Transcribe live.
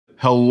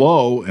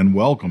Hello and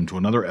welcome to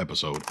another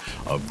episode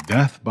of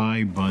Death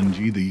by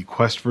Bunjie. The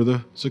quest for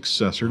the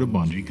successor to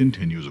Bunjie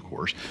continues, of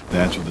course.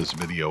 That's what this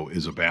video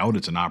is about.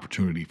 It's an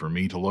opportunity for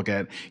me to look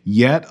at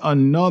yet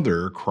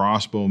another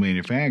crossbow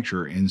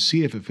manufacturer and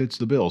see if it fits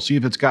the bill. See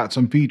if it's got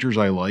some features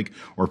I like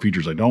or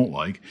features I don't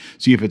like.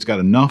 See if it's got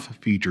enough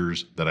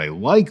features that I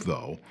like,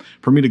 though,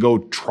 for me to go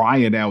try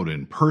it out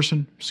in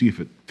person, see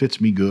if it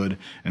fits me good,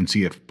 and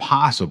see if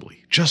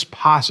possibly, just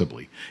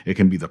possibly, it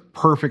can be the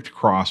perfect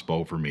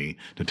crossbow for me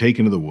to take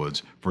into the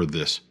woods for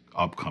this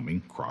upcoming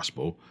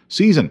crossbow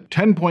season.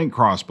 10-point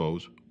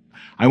crossbows.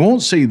 I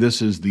won't say this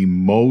is the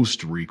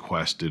most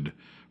requested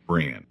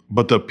brand,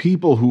 but the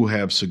people who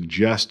have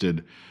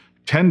suggested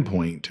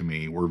 10-point to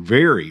me were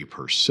very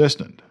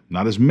persistent.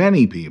 Not as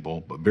many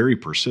people, but very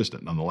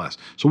persistent nonetheless.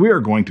 So we are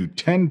going to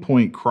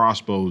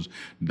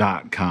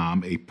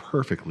 10pointcrossbows.com, a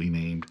perfectly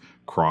named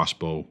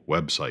crossbow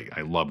website.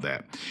 I love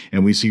that.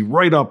 And we see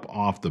right up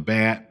off the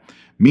bat,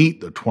 meet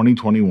the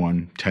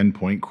 2021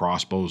 10-point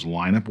crossbows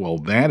lineup. Well,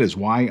 that is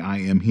why I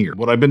am here.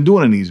 What I've been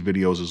doing in these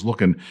videos is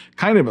looking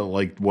kind of at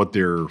like what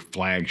their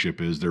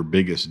flagship is, their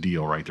biggest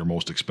deal, right? Their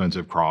most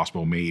expensive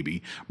crossbow,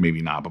 maybe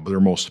not, but their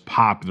most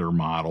popular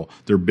model,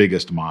 their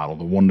biggest model,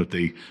 the one that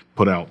they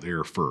put out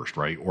there first,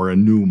 right? Or a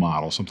new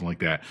model, something like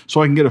that.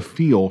 So I can get a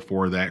feel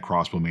for that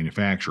crossbow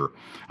manufacturer.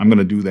 I'm going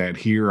to do that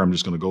here. I'm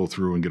just going to go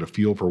through and get a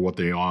feel for what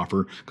they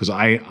offer, because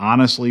I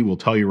honestly will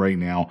tell you right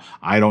now,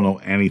 I don't know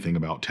anything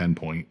about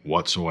 10-point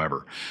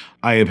whatsoever.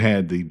 I have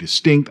had the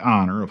distinct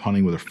honor of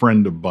hunting with a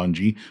friend of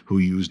Bunjie who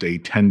used a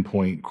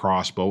 10-point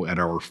crossbow at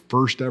our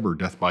first ever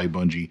Death by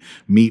Bunjie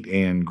meet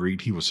and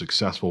greet. He was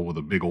successful with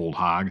a big old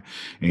hog,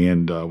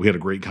 and we had a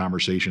great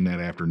conversation that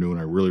afternoon.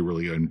 I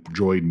really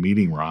enjoyed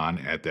meeting Ron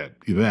at that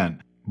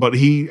event. But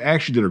he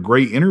actually did a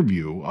great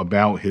interview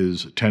about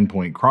his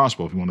 10-point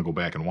crossbow, if you want to go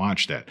back and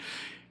watch that.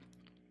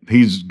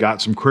 He's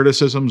got some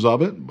criticisms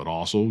of it, but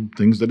also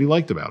things that he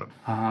liked about it.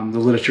 The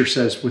literature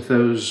says with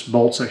those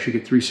bolts I should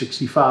get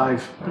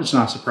 365, but it's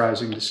not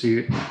surprising to see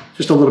it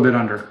just a little bit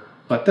under,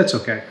 but that's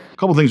okay. A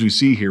couple things we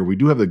see here. We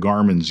do have the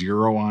Garmin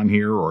Xero on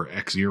here, or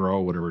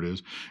XERO, whatever it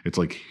is. It's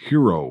like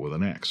hero with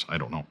an X. I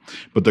don't know.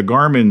 But the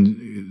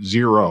Garmin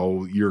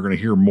Xero, you're going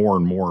to hear more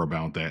and more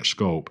about that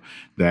scope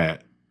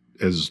that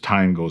as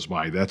time goes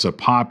by. That's a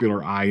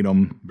popular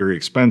item, very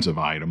expensive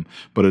item,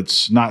 but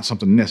it's not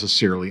something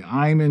necessarily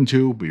I'm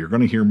into, but you're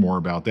going to hear more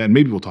about that. And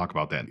maybe we'll talk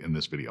about that in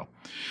this video.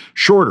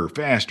 Shorter,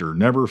 faster,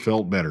 never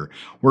felt better.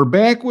 We're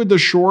back with the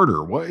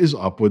shorter. What is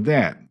up with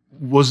that?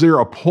 Was there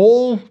a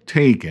poll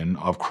taken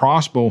of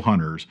crossbow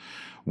hunters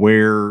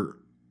where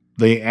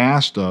they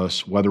asked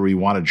us whether we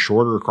wanted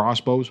shorter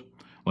crossbows?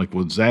 Like,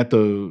 was that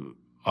a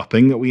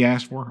thing that we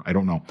asked for? I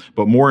don't know.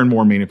 But more and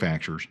more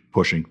manufacturers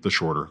pushing the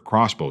shorter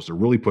crossbows. They're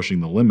really pushing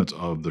the limits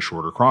of the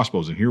shorter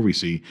crossbows. And here we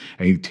see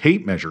a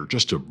tape measure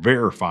just to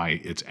verify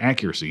its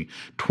accuracy,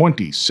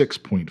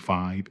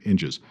 26.5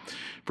 inches.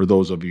 For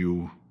those of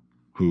you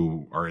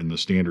who are in the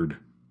standard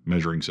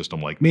measuring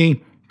system like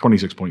me,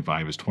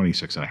 26.5 is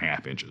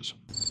 26.5 inches.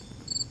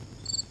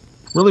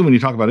 Really, when you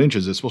talk about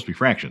inches, it's supposed to be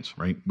fractions,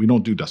 right? We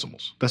don't do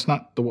decimals. That's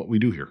not what we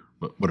do here,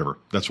 but whatever.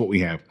 That's what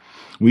we have.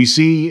 We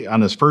see on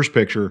this first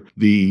picture,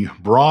 the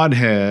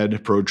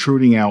broadhead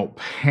protruding out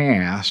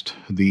past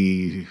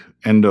the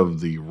end of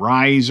the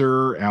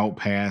riser, out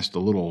past the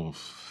little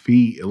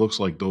feet. It looks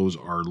like those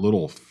are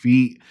little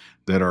feet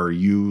that are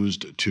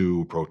used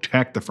to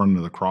protect the front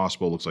of the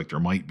crossbow. Looks like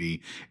there might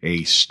be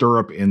a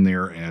stirrup in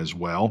there as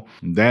well.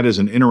 That is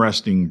an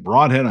interesting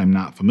broadhead. I'm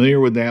not familiar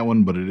with that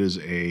one, but it is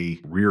a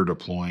rear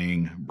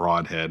deploying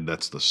broadhead.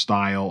 That's the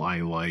style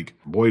I like.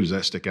 Boy, does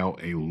that stick out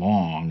a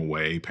long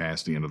way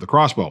past the end of the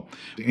crossbow.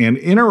 And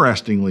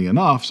interestingly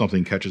enough,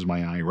 something catches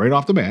my eye right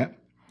off the bat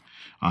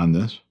on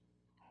this.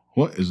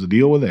 What is the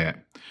deal with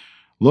that?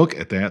 Look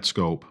at that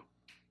scope.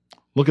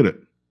 Look at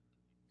it.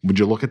 Would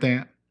you look at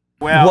that?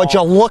 Well, would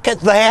you look at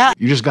that?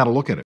 You just got to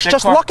look at it.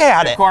 Just look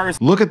at it.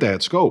 Look at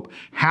that scope.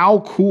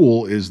 How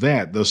cool is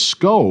that? The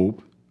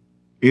scope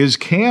is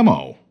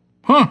camo.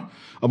 Huh.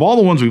 Of all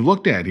the ones we've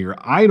looked at here,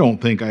 I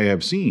don't think I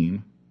have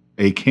seen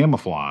a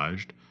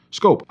camouflaged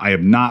scope. I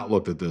have not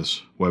looked at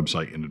this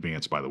website in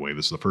advance, by the way.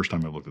 This is the first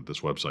time I've looked at this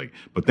website,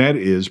 but that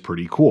is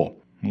pretty cool.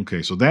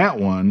 Okay, so that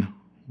one,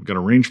 we've got a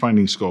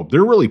rangefinding scope.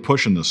 They're really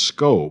pushing the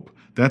scope.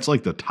 That's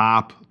like the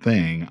top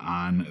thing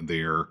on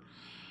their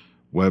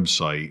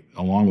website,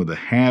 along with the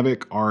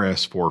Havoc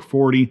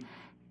RS440,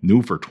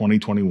 new for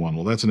 2021.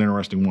 Well, that's an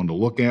interesting one to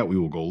look at. We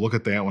will go look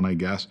at that one, I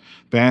guess.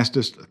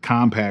 Fastest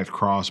compact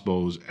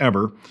crossbows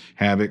ever,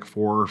 Havoc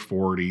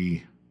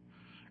 440,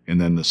 and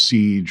then the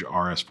Siege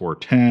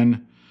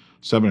RS410,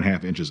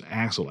 7.5 inches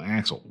axle to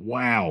axle.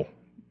 Wow,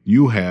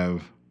 you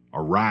have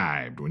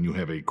arrived when you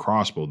have a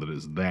crossbow that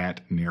is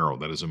that narrow.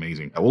 That is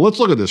amazing. Well, let's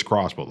look at this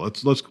crossbow.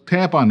 Let's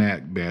tap on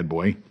that bad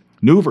boy.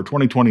 New for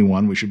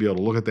 2021. We should be able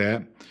to look at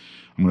that.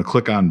 I'm going to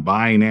click on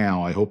buy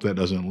now. I hope that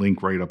doesn't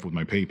link right up with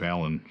my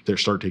PayPal and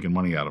start taking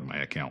money out of my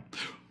account.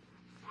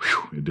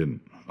 Whew, it didn't.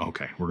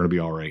 Okay, we're going to be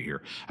all right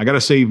here. I got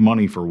to save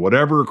money for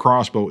whatever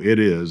crossbow it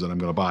is that I'm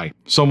going to buy.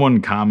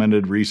 Someone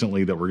commented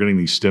recently that we're getting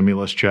these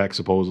stimulus checks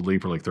supposedly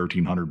for like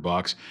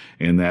 $1,300,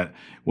 and that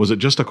was it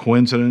just a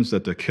coincidence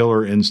that the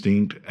Killer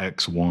Instinct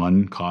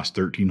X1 cost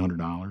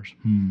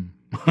 $1,300?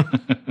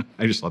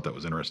 I just thought that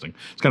was interesting.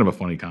 It's kind of a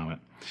funny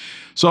comment.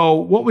 So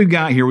what we've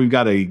got here, we've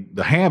got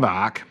the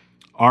Havoc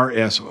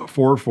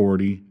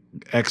RS440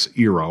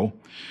 XERO.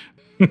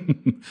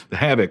 The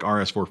Havoc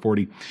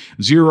RS440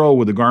 Zero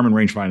with the Garmin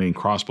Rangefinding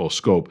Crossbow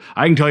Scope.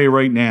 I can tell you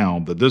right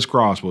now that this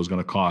crossbow is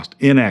going to cost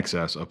in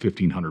excess of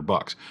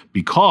 $1,500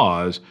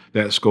 because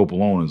that scope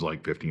alone is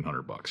like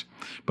 $1,500.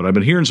 But I've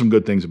been hearing some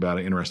good things about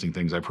it, interesting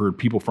things. I've heard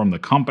people from the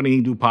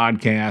company do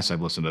podcasts.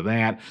 I've listened to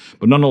that.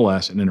 But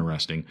nonetheless, an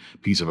interesting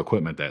piece of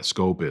equipment that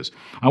scope is.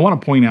 I want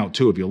to point out,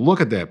 too, if you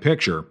look at that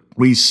picture,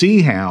 we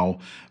see how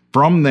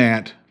from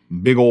that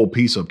big old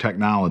piece of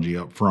technology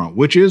up front,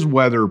 which is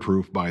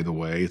weatherproof, by the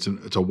way.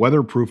 It's a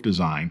weatherproof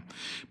design,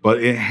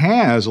 but it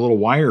has a little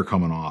wire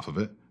coming off of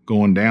it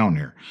going down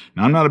there.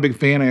 Now, I'm not a big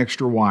fan of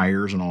extra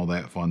wires and all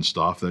that fun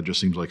stuff. That just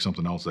seems like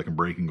something else that can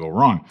break and go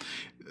wrong.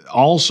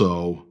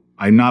 Also,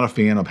 I'm not a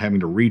fan of having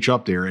to reach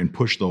up there and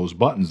push those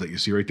buttons that you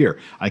see right there.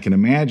 I can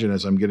imagine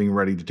as I'm getting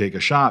ready to take a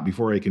shot,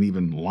 before I can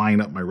even line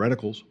up my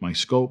reticles, my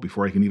scope,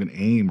 before I can even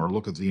aim or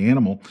look at the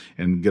animal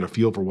and get a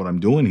feel for what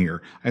I'm doing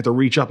here, I have to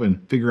reach up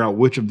and figure out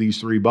which of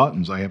these 3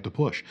 buttons I have to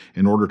push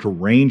in order to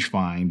range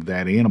find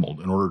that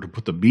animal, in order to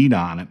put the bead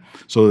on it,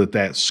 so that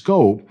that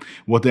scope,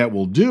 what that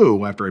will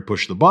do after I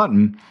push the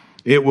button,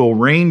 it will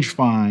range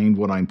find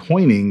what I'm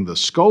pointing the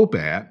scope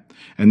at,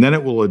 and then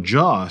it will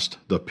adjust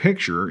the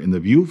picture in the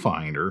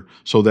viewfinder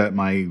so that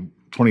my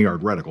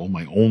 20-yard reticle,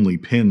 my only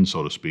pin,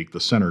 so to speak, the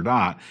center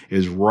dot,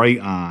 is right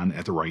on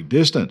at the right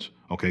distance.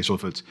 Okay, so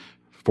if it's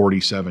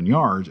 47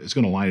 yards, it's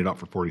going to line it up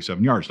for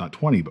 47 yards, not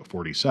 20, but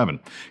 47.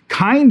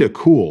 Kind of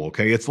cool,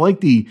 okay? It's like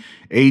the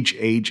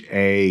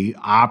HHA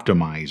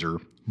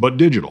optimizer, but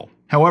digital.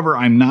 However,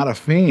 I'm not a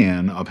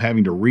fan of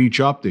having to reach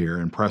up there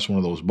and press one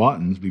of those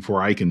buttons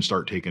before I can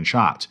start taking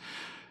shots.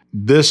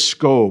 This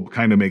scope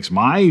kind of makes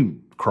my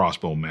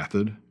crossbow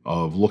method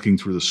of looking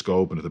through the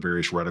scope and at the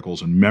various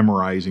reticles and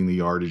memorizing the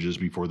yardages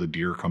before the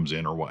deer comes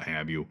in or what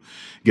have you,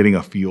 getting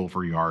a feel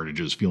for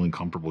yardages, feeling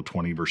comfortable with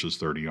 20 versus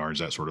 30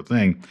 yards, that sort of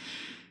thing.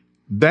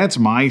 That's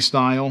my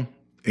style,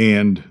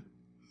 and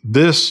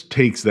this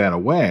takes that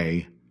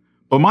away.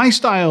 But my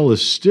style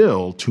is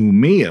still, to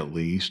me at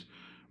least,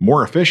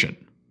 more efficient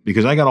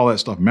because I got all that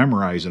stuff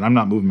memorized and I'm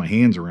not moving my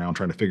hands around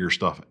trying to figure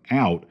stuff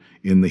out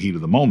in the heat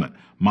of the moment.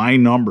 My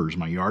numbers,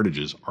 my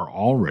yardages are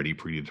already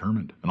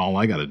predetermined, and all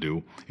I got to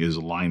do is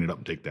line it up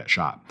and take that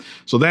shot.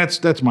 So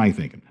that's my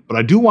thinking. But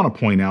I do want to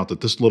point out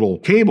that this little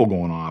cable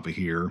going off of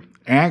here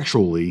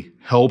actually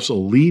helps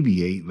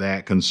alleviate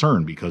that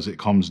concern because it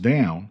comes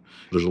down.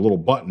 There's a little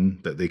button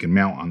that they can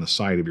mount on the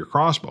side of your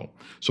crossbow.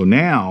 So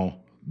now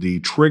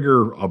the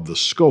trigger of the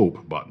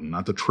scope button,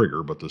 not the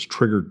trigger, but this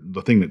trigger,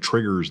 the thing that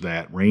triggers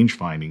that range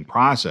finding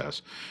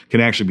process,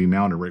 can actually be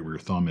mounted right where your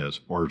thumb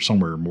is or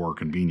somewhere more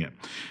convenient.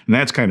 And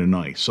that's kind of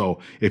nice. So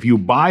if you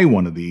buy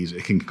one of these,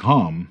 it can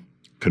come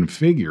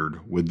configured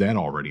with that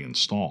already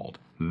installed.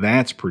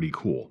 That's pretty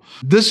cool.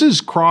 This is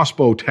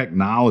crossbow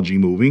technology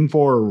moving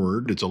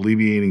forward. It's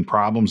alleviating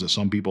problems that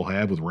some people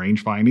have with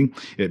range finding.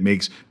 It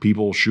makes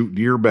people shoot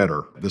deer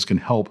better. This can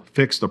help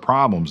fix the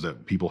problems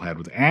that people had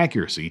with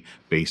accuracy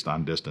based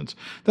on distance.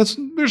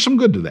 There's some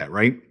good to that,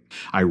 right?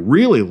 I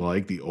really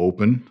like the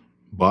open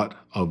butt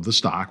of the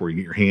stock where you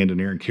get your hand in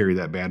there and carry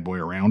that bad boy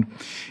around.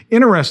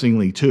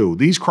 Interestingly, too,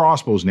 these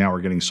crossbows now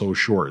are getting so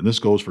short, and this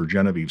goes for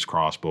Genevieve's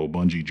crossbow,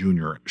 Bunjie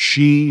Jr.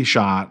 She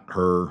shot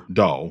her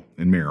doe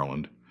in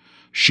Maryland.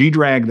 She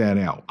dragged that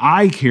out.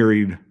 I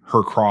carried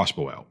her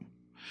crossbow out,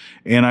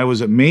 and I was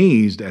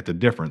amazed at the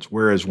difference.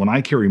 Whereas when I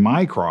carry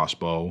my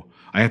crossbow,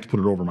 I have to put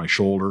it over my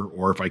shoulder,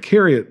 or if I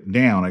carry it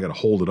down, I got to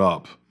hold it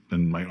up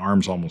and my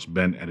arm's almost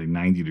bent at a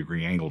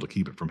 90-degree angle to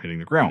keep it from hitting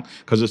the ground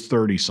because it's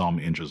 30-some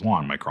inches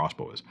long, my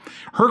crossbow is.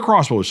 Her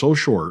crossbow is so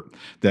short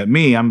that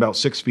I'm about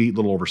 6 feet, a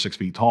little over 6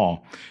 feet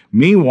tall.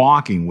 Me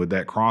walking with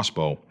that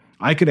crossbow,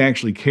 I could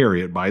actually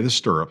carry it by the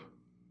stirrup,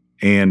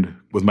 and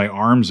with my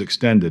arms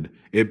extended,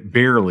 it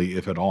barely,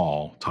 if at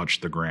all,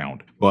 touched the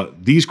ground.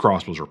 But these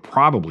crossbows are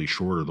probably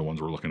shorter, the ones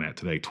we're looking at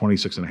today,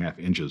 26.5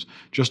 inches,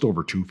 just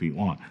over 2 feet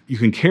long. You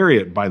can carry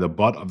it by the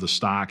butt of the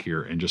stock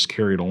here and just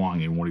carry it along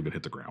and you won't even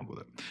hit the ground with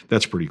it.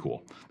 That's pretty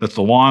cool. That's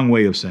the long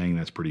way of saying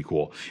that's pretty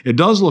cool. It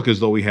does look as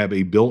though we have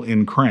a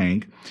built-in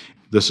crank.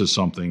 This is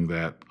something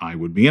that I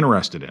would be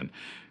interested in.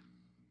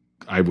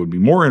 I would be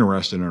more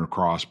interested in a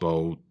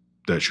crossbow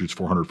that shoots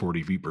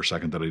 440 feet per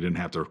second that I didn't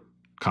have to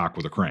cock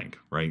with a crank,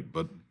 right?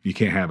 But you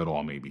can't have it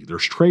all maybe.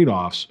 There's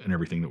trade-offs in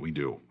everything that we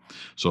do.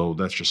 So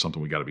that's just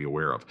something we got to be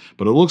aware of.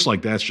 But it looks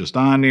like that's just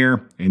on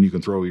there, and you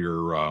can throw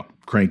your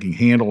cranking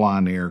handle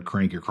on there,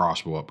 crank your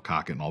crossbow up,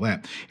 cock it, and all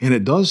that. And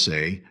it does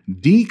say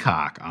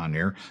decock on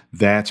there.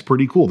 That's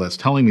pretty cool. That's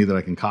telling me that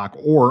I can cock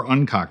or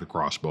uncock the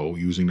crossbow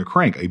using the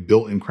crank, a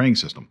built-in crank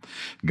system.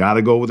 Got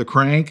to go with a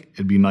crank.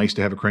 It'd be nice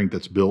to have a crank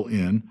that's built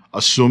in,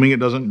 assuming it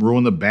doesn't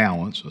ruin the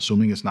balance,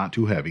 assuming it's not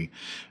too heavy.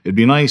 It'd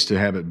be nice to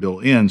have it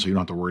built in so you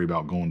don't have to worry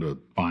about going to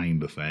find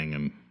the thing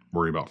and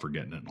worry about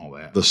forgetting it and all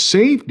that. The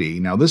safety,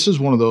 now this is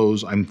one of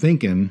those, I'm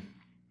thinking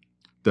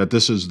that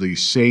this is the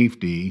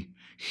safety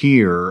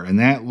here, and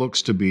that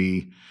looks to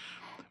be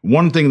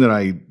one thing that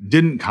I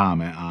didn't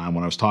comment on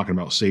when I was talking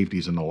about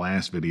safeties in the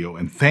last video,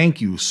 and thank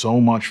you so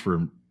much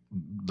for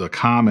the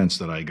comments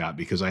that I got,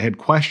 because I had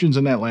questions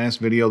in that last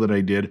video that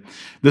I did.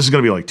 This is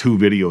going to be like 2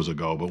 videos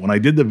ago, but when I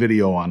did the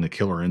video on the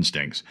killer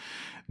instincts,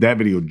 that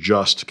video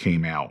just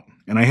came out,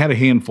 and I had a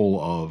handful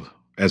of,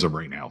 as of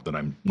right now, that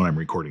when I'm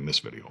recording this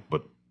video,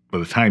 but by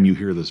the time you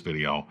hear this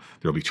video,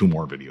 there'll be 2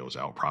 more videos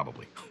out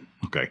probably.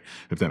 Okay,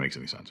 if that makes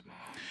any sense.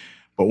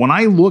 But when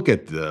I look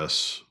at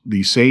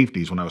these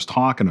safeties, when I was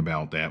talking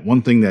about that,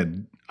 one thing that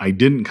I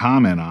didn't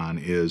comment on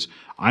is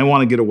I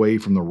want to get away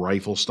from the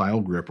rifle style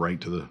grip, right,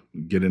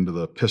 get into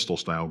the pistol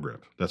style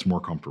grip. That's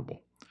more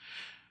comfortable.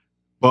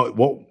 But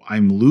what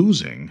I'm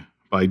losing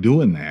by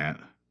doing that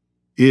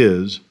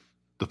is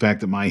the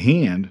fact that my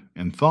hand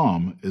and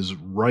thumb is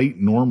right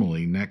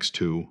normally next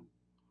to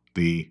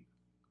the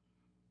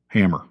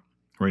hammer,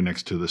 right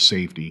next to the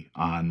safety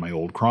on my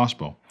old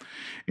crossbow.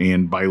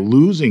 And by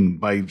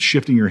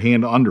shifting your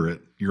hand under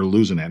it, you're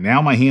losing that.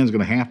 Now my hand's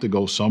going to have to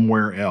go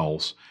somewhere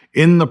else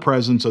in the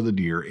presence of the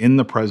deer, in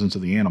the presence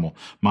of the animal.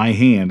 My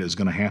hand is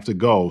going to have to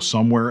go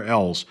somewhere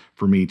else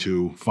for me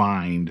to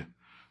find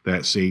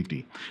that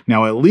safety.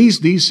 Now, at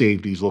least these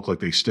safeties look like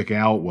they stick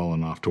out well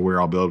enough to where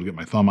I'll be able to get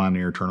my thumb on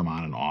there, turn them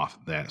on and off,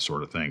 that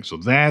sort of thing. So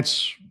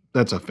that's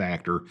a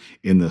factor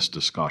in this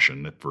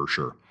discussion for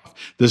sure.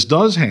 This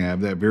does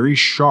have that very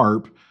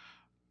sharp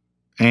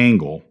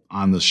angle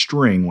on the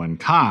string when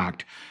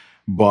cocked,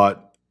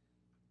 but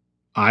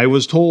I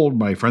was told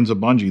by friends of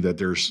Bunjie that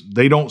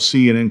they don't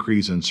see an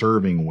increase in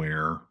serving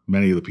wear.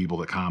 Many of the people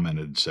that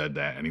commented said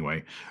that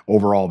anyway.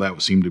 Overall,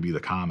 that seemed to be the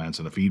comments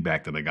and the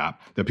feedback that I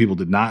got, that people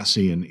did not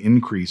see an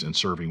increase in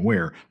serving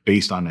wear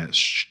based on that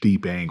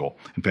steep angle.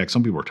 In fact,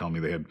 some people were telling me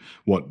they had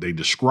what they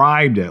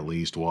described at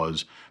least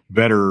was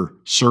better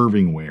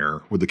serving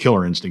wear with the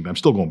killer instinct. I'm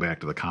still going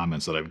back to the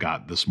comments that I've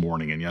got this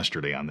morning and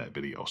yesterday on that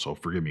video, so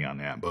forgive me on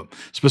that. But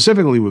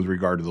specifically with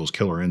regard to those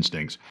killer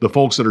instincts, the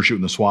folks that are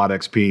shooting the SWAT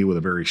XP with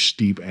a very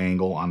steep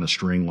angle on the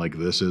string like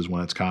this is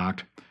when it's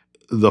cocked,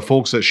 the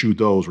folks that shoot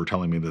those were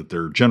telling me that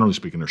they're, generally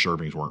speaking, their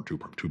servings weren't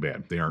too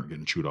bad. They aren't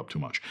getting chewed up too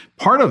much.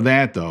 Part of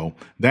that, though,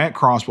 that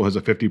crossbow has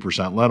a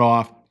 50% let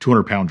off,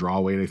 200-pound draw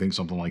weight, I think,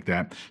 something like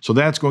that. So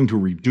that's going to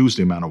reduce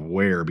the amount of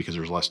wear because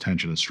there's less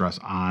tension and stress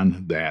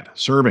on that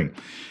serving.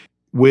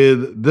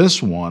 With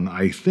this one,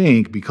 I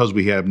think because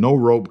we have no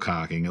rope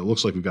cocking, it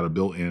looks like we've got a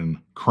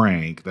built-in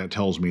crank. That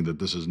tells me that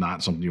this is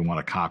not something you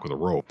want to cock with a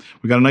rope.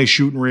 We got a nice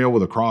shooting rail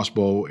with a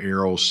crossbow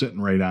arrow sitting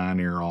right on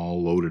here,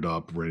 all loaded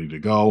up, ready to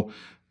go.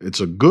 It's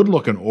a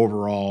good-looking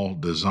overall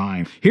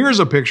design.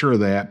 Here's a picture of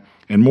that,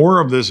 and more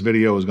of this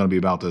video is going to be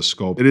about this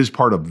scope. It is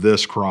part of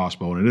this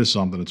crossbow, and it is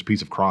something. It's a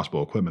piece of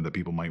crossbow equipment that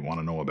people might want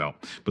to know about.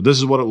 But this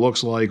is what it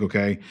looks like,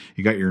 okay?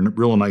 You got your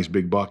real nice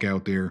big buck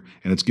out there,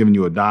 and it's giving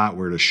you a dot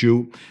where to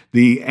shoot.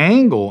 The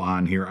angle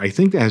on here, I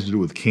think that has to do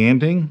with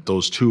canting.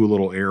 Those 2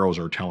 little arrows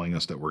are telling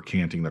us that we're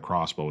canting the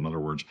crossbow. In other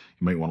words,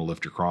 you might want to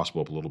lift your crossbow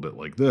up a little bit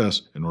like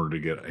this in order to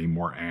get a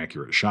more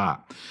accurate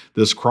shot.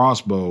 This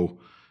crossbow,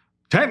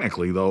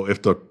 technically, though,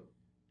 if the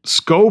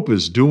scope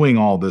is doing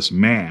all this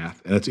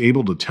math and it's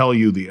able to tell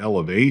you the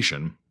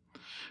elevation,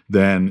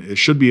 then it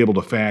should be able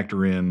to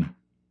factor in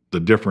the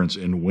difference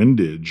in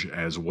windage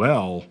as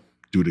well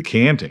due to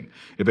canting.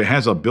 If it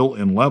has a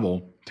built-in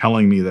level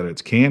telling me that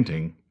it's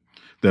canting,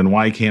 then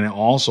why can't it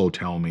also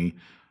tell me,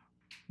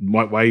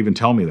 why even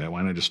tell me that?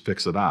 Why not just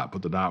fix the dot,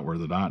 put the dot where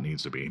the dot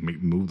needs to be,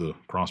 move the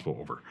crossbow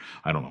over?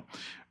 I don't know.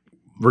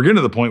 We're getting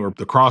to the point where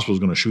the crossbow is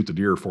going to shoot the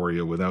deer for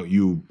you without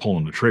you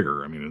pulling the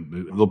trigger. I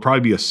mean, there'll probably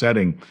be a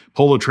setting,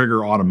 pull the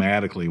trigger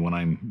automatically when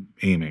I'm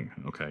aiming,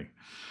 okay?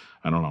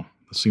 I don't know.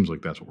 It seems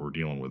like that's what we're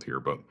dealing with here,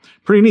 but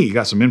pretty neat. You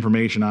got some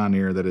information on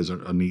here that is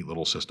a neat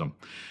little system.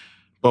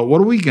 But what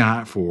do we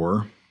got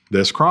for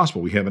this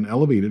crossbow? We have an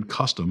elevated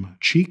custom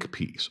cheek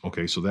piece.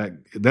 Okay, so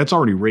that's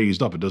already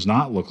raised up. It does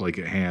not look like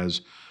it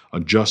has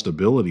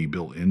adjustability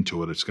built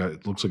into it.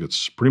 It looks like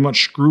it's pretty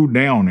much screwed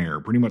down there,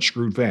 pretty much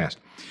screwed fast.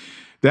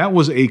 That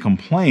was a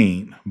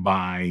complaint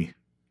by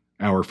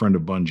our friend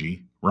of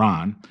Bunjie,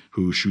 Ron,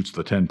 who shoots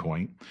the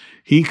TenPoint.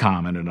 He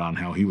commented on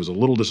how he was a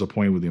little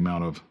disappointed with the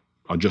amount of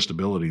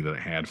adjustability that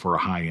it had for a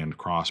high-end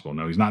crossbow.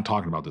 Now, he's not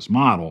talking about this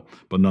model,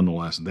 but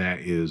nonetheless,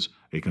 that is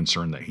a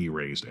concern that he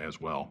raised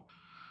as well.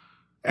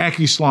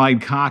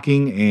 AccuSlide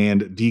cocking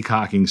and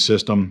decocking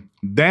system.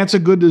 That's a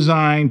good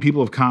design.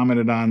 People have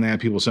commented on that.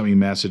 People sent me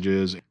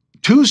messages.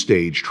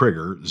 Two-stage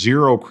trigger,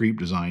 zero creep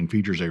design,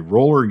 features a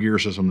roller gear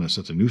system that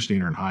sets a new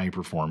standard in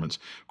high-performance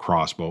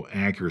crossbow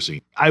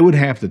accuracy. I would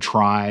have to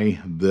try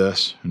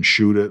this and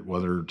shoot it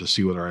to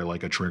see whether I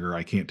like a trigger.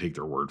 I can't take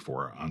their word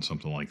for it on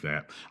something like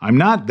that. I'm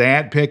not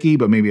that picky,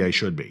 but maybe I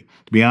should be.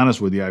 To be honest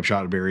with you, I've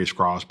shot various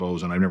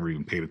crossbows, and I've never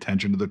even paid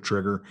attention to the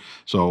trigger.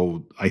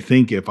 So I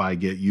think if I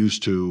get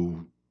used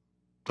to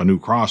a new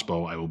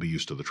crossbow, I will be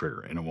used to the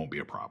trigger, and it won't be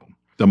a problem.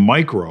 The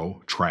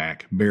micro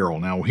track barrel.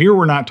 Now here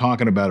we're not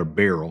talking about a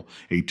barrel,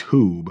 a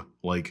tube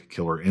like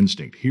Killer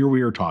Instinct. Here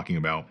we are talking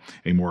about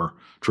a more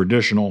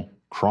traditional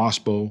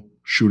crossbow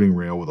shooting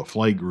rail with a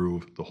flight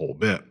groove, the whole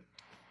bit.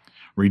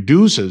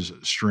 Reduces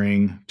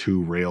string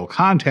to rail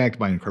contact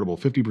by an incredible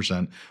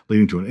 50%,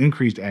 leading to an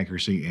increased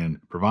accuracy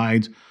and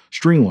provides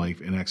string life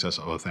in excess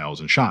of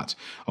 1,000 shots.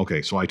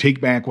 Okay, so I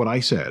take back what I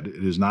said.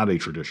 It is not a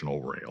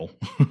traditional rail.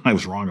 I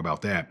was wrong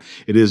about that.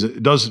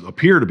 It does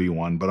appear to be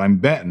one, but I'm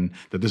betting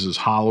that this is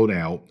hollowed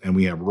out and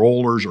we have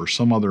rollers or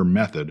some other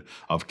method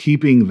of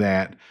keeping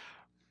that.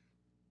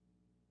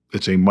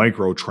 It's a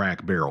micro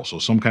track barrel, so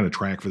some kind of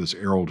track for this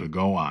arrow to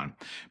go on,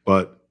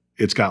 but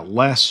it's got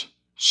less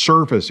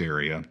surface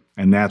area,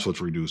 and that's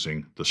what's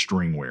reducing the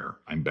string wear,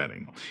 I'm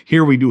betting.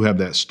 Here we do have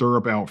that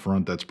stirrup out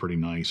front. That's pretty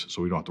nice,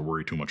 so we don't have to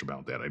worry too much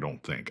about that, I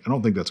don't think. I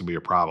don't think that's going to be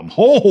a problem.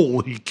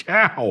 Holy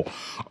cow!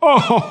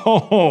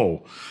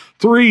 Oh,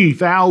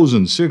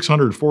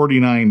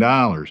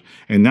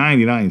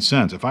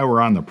 $3,649.99. If I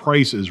were on The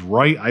Price is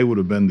Right, I would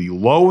have been the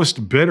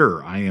lowest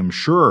bidder, I am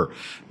sure.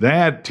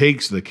 That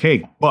takes the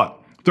cake, but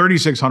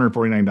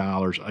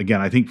 $3,649. Again,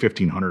 I think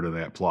 $1,500 of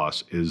that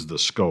plus is the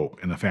scope,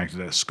 and the fact that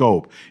that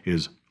scope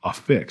is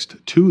affixed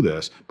to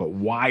this, but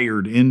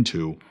wired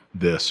into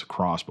this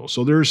crossbow.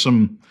 So there's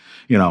some,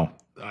 you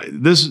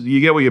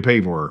get what you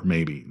pay for,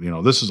 maybe.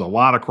 This is a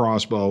lot of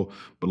crossbow,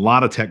 but a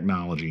lot of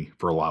technology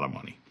for a lot of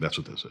money. That's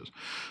what this is.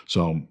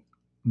 So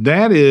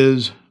that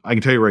is, I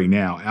can tell you right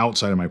now,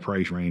 outside of my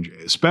price range,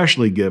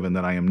 especially given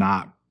that I am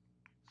not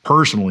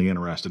personally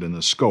interested in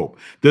the scope.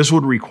 This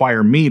would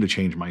require me to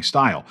change my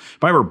style.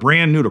 If I were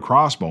brand new to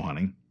crossbow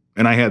hunting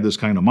and I had this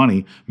kind of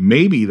money,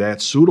 maybe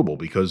that's suitable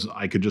because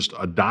I could just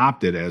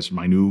adopt it as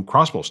my new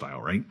crossbow style,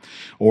 right?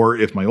 Or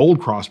if my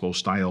old crossbow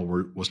style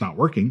was not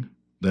working,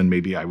 then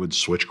maybe I would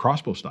switch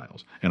crossbow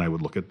styles and I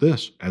would look at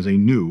this as a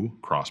new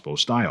crossbow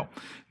style.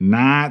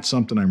 Not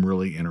something I'm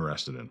really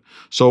interested in.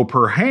 So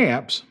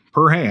perhaps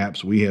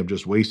we have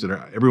just wasted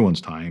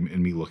everyone's time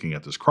in me looking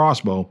at this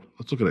crossbow.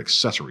 Let's look at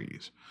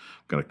accessories.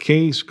 Got a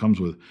case, comes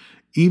with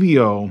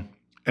EVO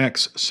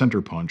X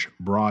center punch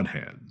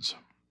broadheads.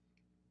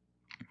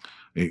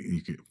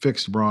 You get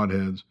fixed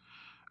broadheads.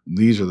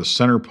 These are the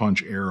center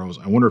punch arrows.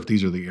 I wonder if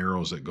these are the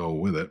arrows that go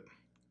with it.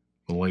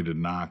 The lighted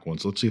knock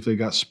ones. Let's see if they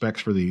got specs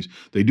for these.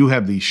 They do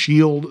have the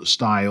shield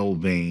style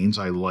vanes.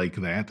 I like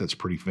that. That's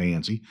pretty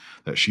fancy.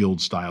 That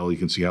shield style, you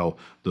can see how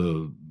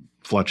the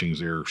fletchings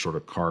there are sort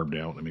of carved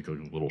out. They make a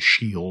little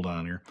shield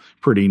on here.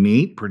 Pretty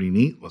neat, pretty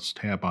neat. Let's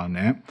tap on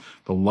that.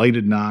 The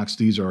lighted nocks,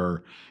 these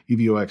are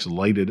EVOX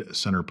lighted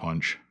center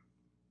punch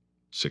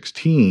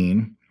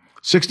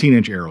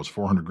 16-inch arrows,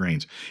 400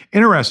 grains.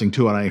 Interesting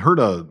too, and I heard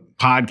a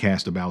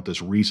podcast about this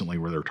recently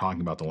where they're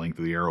talking about the length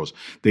of the arrows.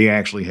 They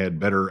actually had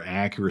better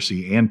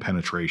accuracy and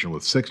penetration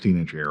with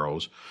 16-inch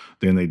arrows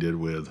than they did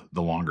with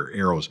the longer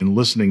arrows. And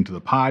listening to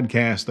the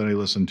podcast that I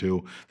listened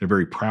to, they're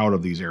very proud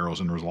of these arrows,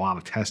 and there was a lot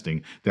of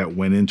testing that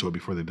went into it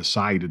before they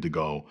decided to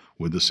go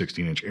with the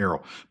 16-inch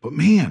arrow. But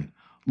man,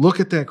 look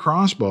at that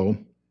crossbow.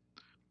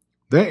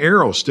 That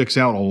arrow sticks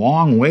out a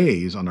long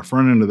ways on the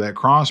front end of that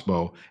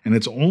crossbow, and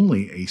it's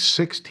only a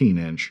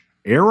 16-inch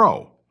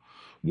arrow.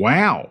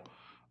 Wow.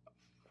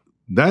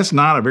 That's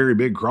not a very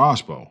big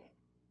crossbow.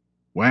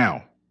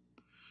 Wow.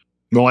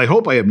 Well, I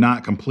hope I have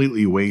not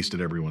completely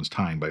wasted everyone's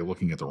time by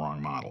looking at the wrong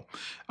model.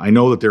 I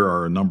know that there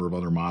are a number of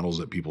other models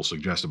that people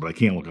suggested, but I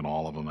can't look at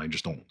all of them. I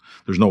just don't,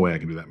 there's no way I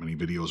can do that many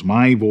videos.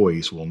 My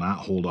voice will not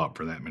hold up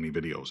for that many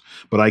videos.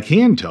 But I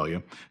can tell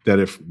you that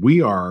if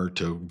we are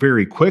to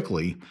very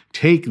quickly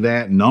take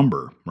that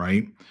number,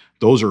 right,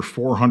 those are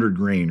 400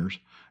 grainers,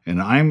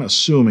 and I'm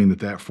assuming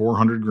that that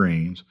 400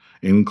 grains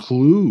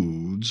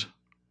includes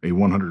a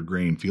 100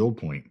 grain field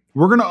point.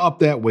 We're going to up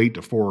that weight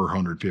to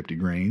 450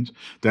 grains.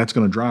 That's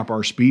going to drop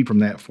our speed from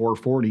that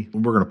 440.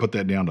 We're going to put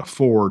that down to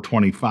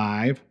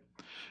 425.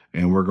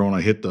 And we're going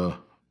to hit the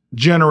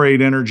generate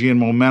energy and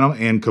momentum,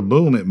 and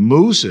kaboom, it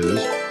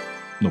mooses.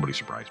 Nobody's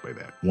surprised by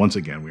that. Once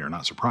again, we are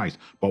not surprised.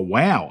 But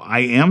wow,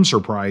 I am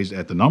surprised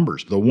at the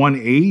numbers. The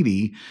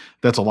 180,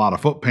 that's a lot of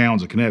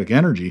foot-pounds of kinetic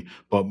energy.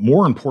 But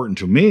more important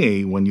to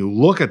me, when you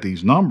look at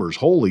these numbers,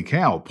 holy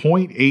cow,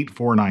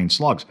 0.849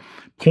 slugs.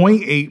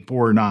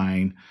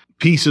 0.849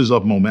 pieces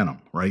of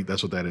momentum, right?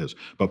 That's what that is.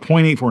 But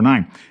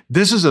 0.849,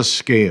 this is a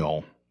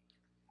scale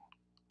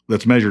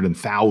that's measured in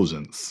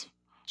thousandths.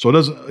 So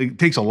it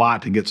takes a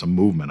lot to get some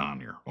movement on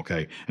here,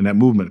 okay? And that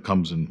movement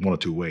comes in one of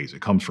two ways.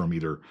 It comes from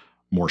either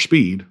more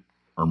speed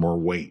or more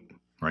weight,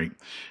 right?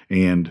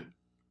 And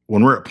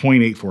when we're at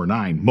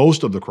 0.849,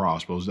 most of the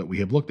crossbows that we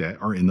have looked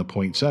at are in the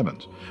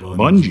 0.7s.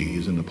 Bunjie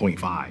is in the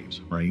 0.5s,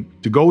 right?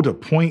 To go to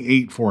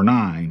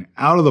 0.849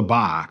 out of the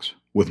box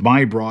with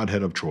my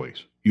broadhead of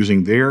choice,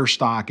 using their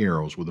stock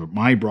arrows with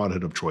my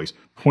broadhead of choice,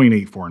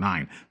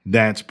 0.849,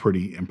 that's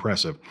pretty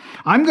impressive.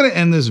 I'm going to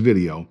end this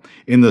video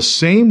in the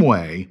same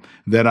way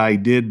that I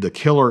did the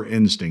Killer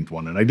Instinct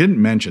one, and I didn't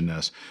mention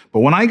this, but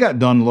when I got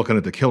done looking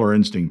at the Killer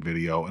Instinct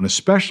video, and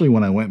especially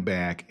when I went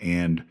back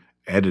and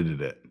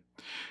edited it,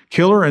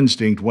 Killer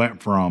Instinct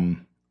went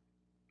from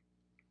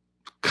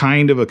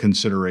kind of a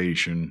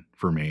consideration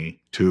for me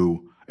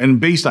to, and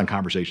based on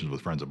conversations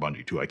with friends at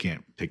Bunjie too, I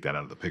can't take that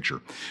out of the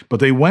picture, but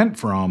they went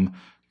from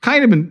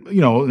kind of an,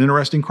 an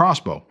interesting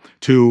crossbow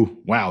to,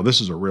 wow, this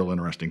is a real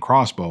interesting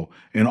crossbow.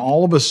 And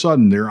all of a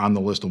sudden they're on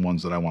the list of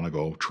ones that I want to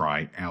go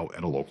try out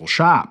at a local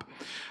shop.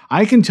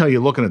 I can tell you,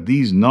 looking at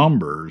these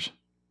numbers,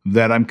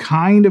 that I'm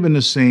kind of in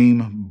the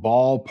same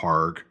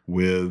ballpark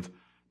with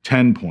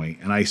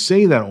TenPoint. And I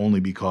say that only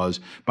because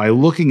by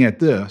looking at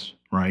this,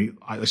 right,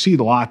 I see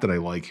a lot that I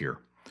like here.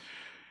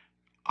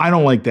 I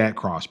don't like that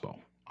crossbow.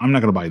 I'm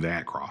not going to buy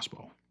that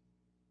crossbow.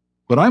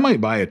 But I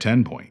might buy a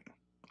TenPoint.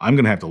 I'm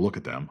going to have to look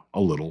at them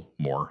a little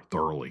more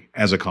thoroughly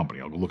as a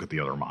company. I'll go look at the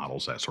other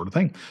models, that sort of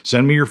thing.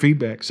 Send me your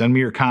feedback. Send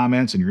me your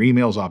comments and your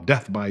emails off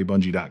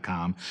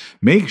deathbybungie.com.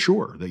 Make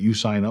sure that you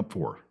sign up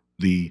for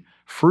the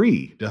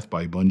free Death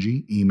by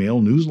Bungie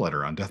email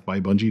newsletter on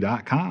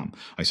deathbybungie.com.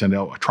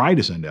 I try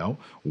to send out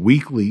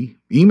weekly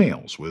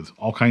emails with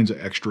all kinds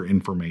of extra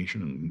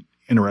information and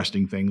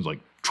interesting things like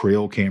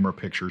trail camera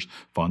pictures,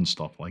 fun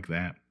stuff like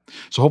that.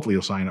 So hopefully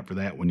you'll sign up for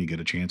that when you get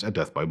a chance at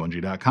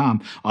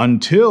deathbybungie.com.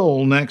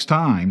 Until next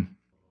time,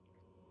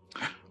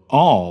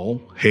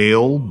 all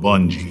hail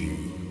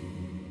Bungie.